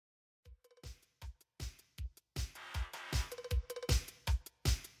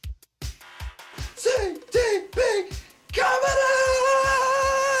CTP Comedy!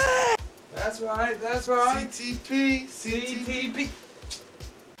 That's right, that's right. CTP.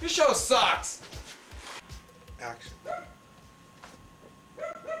 Your show sucks. Action.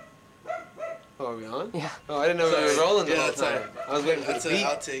 Oh, are we on? Yeah. Oh, I didn't know we were rolling the whole time. I was waiting for That's the an beat.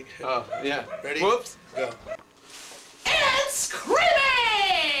 outtake. Oh, yeah. Ready? Whoops. Go. It's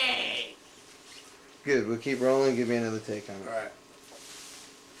creamy! Good, we'll keep rolling, give me another take on it. Alright.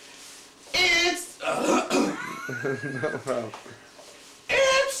 It's... No problem.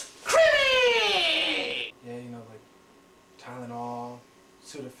 It's creamy! Yeah, you know, like Tylenol,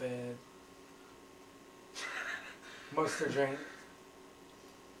 Sudafed, Monster drink.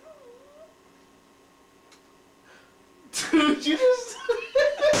 Dude, you just...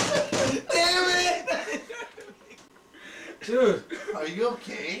 Damn it! Dude, Are you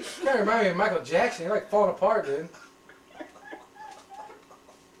okay? you kind of remind me of Michael Jackson. You're like falling apart, dude.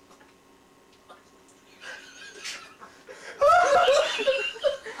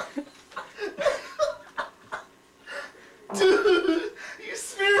 Dude, you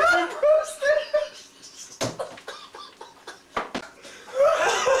spiritual process.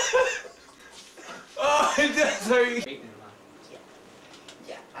 Oh, it does hurt.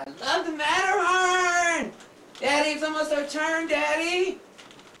 Yeah, I love the Matterhorn. Daddy, it's almost our turn, Daddy.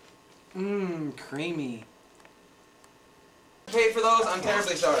 Mmm, creamy. Pay for those? I'm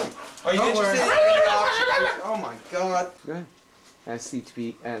terribly sorry. Are you Don't interested in worry. an auction? Oh my God. Go ahead.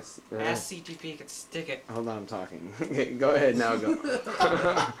 SCTP, Ask CTP could stick it. Hold on, I'm talking. Okay, go ahead, now go.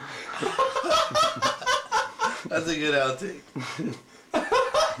 That's a good outtake.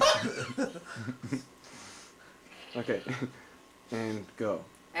 Okay, and go.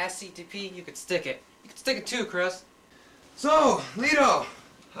 Ask CTP, you could stick it. You could stick it too, Chris. So, Lito,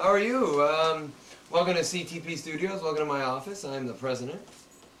 how are you? Welcome to CTP Studios. Welcome to my office. I'm the president.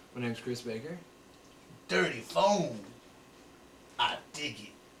 My name's Chris Baker. Dirty phone. I dig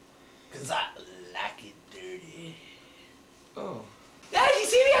it. 'Cause I like it dirty. Oh. Daddy, you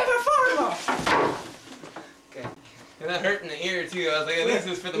see me have a phone? Okay. And that hurt in the ear too. I was like, this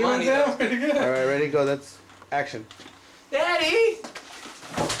is for the You went money. down pretty good. Alright, ready, go, that's action. Daddy!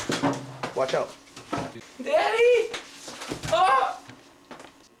 Watch out. Daddy! Oh!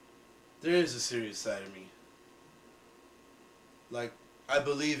 There is a serious side of me. Like, I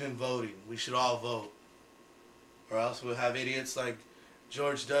believe in voting. We should all vote. Or else we'll have idiots like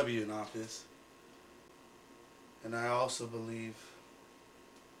George W. in office. And I also believe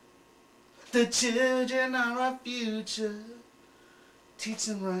the children are our future. Teach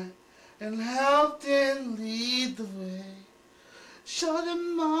them right and help them lead the way. Show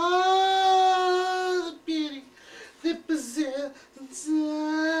them all the beauty they possess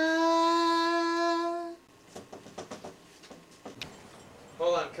inside.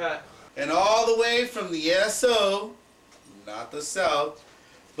 Hold on, cut. And all the way from the SO, not the South,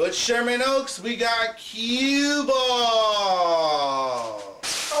 but Sherman Oaks, we got Cue Ball.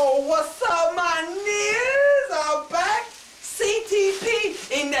 Oh, what's up, my niggas? I'm back.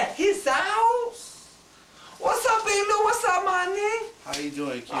 CTP in his house. What's up, Big Lou? What's up, my nigga? How you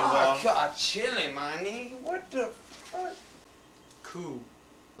doing, Cue Oh, Ball? God, chilling, my nigga. What the fuck? Cool.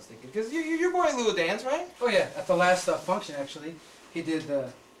 I was thinking, because your boy Lou dance, right? Oh yeah, at the last function actually, he did the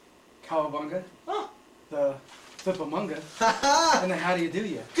cowabunga, Huh. the flipamunga, and the how do you do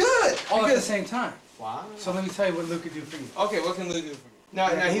ya? Good. All at the Because- same time. Wow. So let me tell you what Luke could do for you. Okay, what can Lou do for me? Now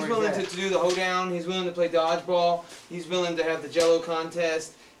Yeah, he's where's willing that? to do the hoedown. He's willing to play dodgeball. He's willing to have the Jello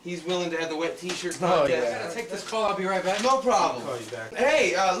contest. He's willing to have the wet T-shirt contest. yeah. I'm gonna take this call, I'll be right back. No problem. I'll call you back.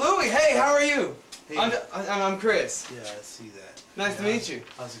 Hey, Louie. Hey, how are you? Hey. I'm Chris. Yeah, I see that. Nice to meet you.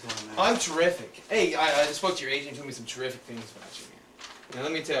 How's it going, man? I'm terrific. Hey, I just spoke to your agent. Told me some terrific things about you, man. Now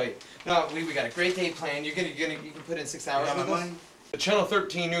let me tell you. No, we got a great day planned. You can put in 6 hours got my with us. money? The Channel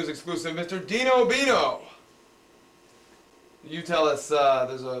 13 News exclusive, Mr. Dino Bino. You tell us.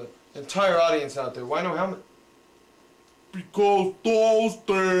 There's an entire audience out there. Why no helmet? Because those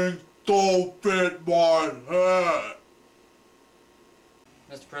things don't fit my head.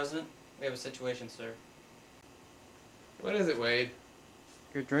 Mr. President, we have a situation, sir. What is it, Wade?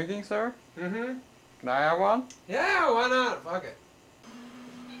 You're drinking, sir? Mm-hmm. Can I have one? Yeah, why not? Fuck it.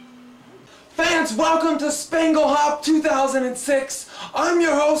 Fans, welcome to Spangle Hop 2006. I'm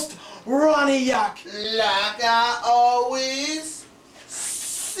your host, Ronnie Yak. Like I always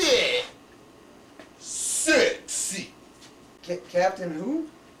said. Sexy. Captain who?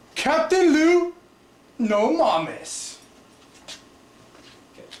 Captain Lou, no mames.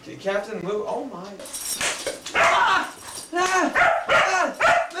 Captain Lou? Oh my. Ah! Ah!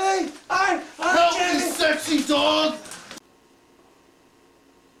 Ah! Hey! Help me, sexy dog!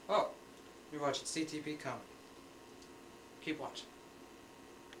 Oh, you're watching CTP Comedy. Keep watching.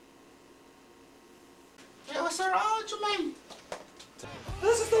 Hey, what's that wrong with you, man?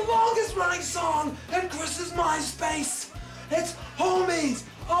 This is the longest running song in Chris's MySpace. It's homies,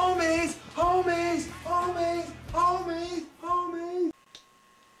 homies, homies, homies, homies, homies.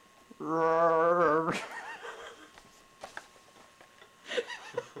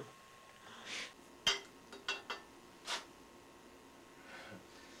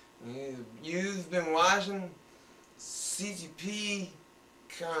 You've been watching CTP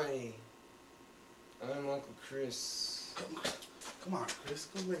Comedy. I'm Uncle Chris. Come on, Chris.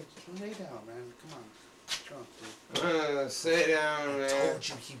 Go lay down, man. Come on. Drunk, dude. Sit down, man. I told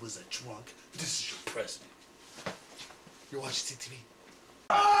you he was a drunk. This is your president. You're watching CTV.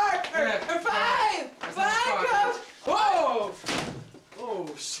 Five! Five! Whoa!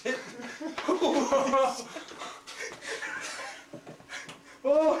 Oh, shit. Oh!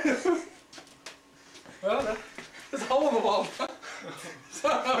 Well, there's a hole in the wall.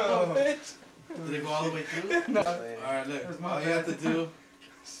 Son of a bitch. Did it go all the way through? No. Alright, look. That's my All you have to do...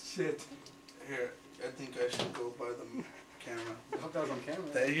 Shit. Here, I think I should go by the camera. I hope that was on camera.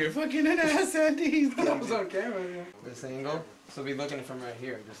 That you're fucking an ass, Andy. That was on camera, yeah. This angle, so be looking from right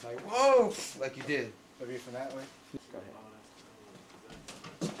here, just like, whoa, like you did. Maybe from that way. Go ahead.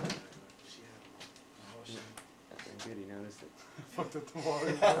 Good, he noticed it. Fucked up the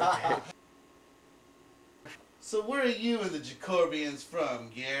water. So where are you and the Jacobians from,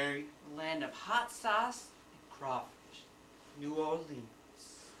 Gary? Land of hot sauce and crawfish. New Orleans.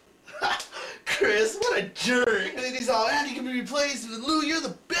 Chris, what a jerk! And then he's all, Andy can be replaced with Lou, you're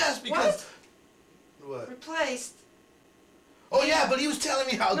the best because... What? Replaced? Oh yeah, but he was telling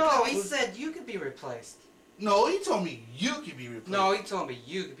me how... No, he said you could be replaced. No, he told me you could be replaced. No, he told me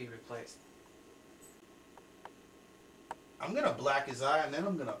you could be replaced. I'm gonna black his eye and then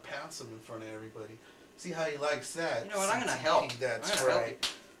I'm gonna pounce him in front of everybody. See how he likes that. You know what, I'm gonna help. That's I'm gonna help right.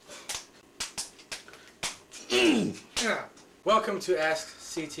 Yeah. Welcome to Ask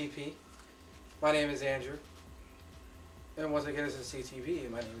CTP. My name is Andrew. And once again, this is CTV,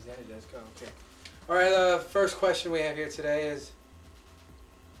 and my name is Andrew. Let's go. Okay. All right. First question we have here today is: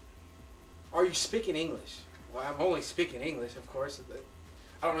 are you speaking English? Well, I'm only speaking English, of course.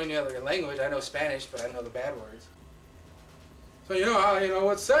 I don't know any other language. I know Spanish, but I know the bad words. So you know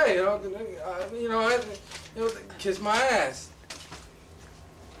what to say. Kiss my ass.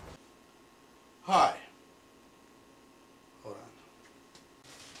 Hi. Hold on.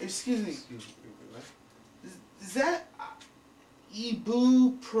 Excuse me. Is that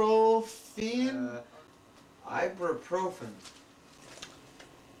ibuprofen? Ibuprofen.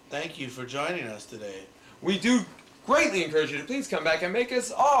 Thank you for joining us today. We do greatly encourage you to please come back and make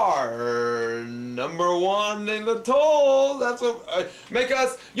us our #1 in the toll. That's what make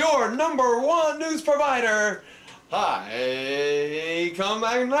us your #1 news provider. Hi, come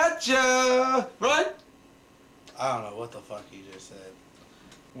back and let ya. Right? I don't know what the fuck you just said.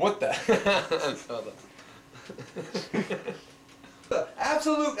 What the?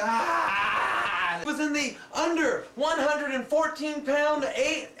 Absolute was in the under 114 pound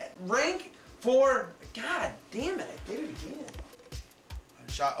rank for. God damn it! I did it again.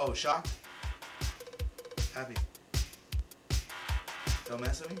 Shock. Oh, shocked. Happy. Don't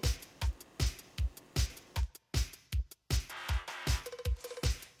mess with me.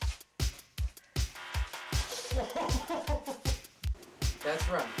 That's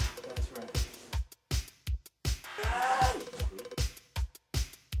right.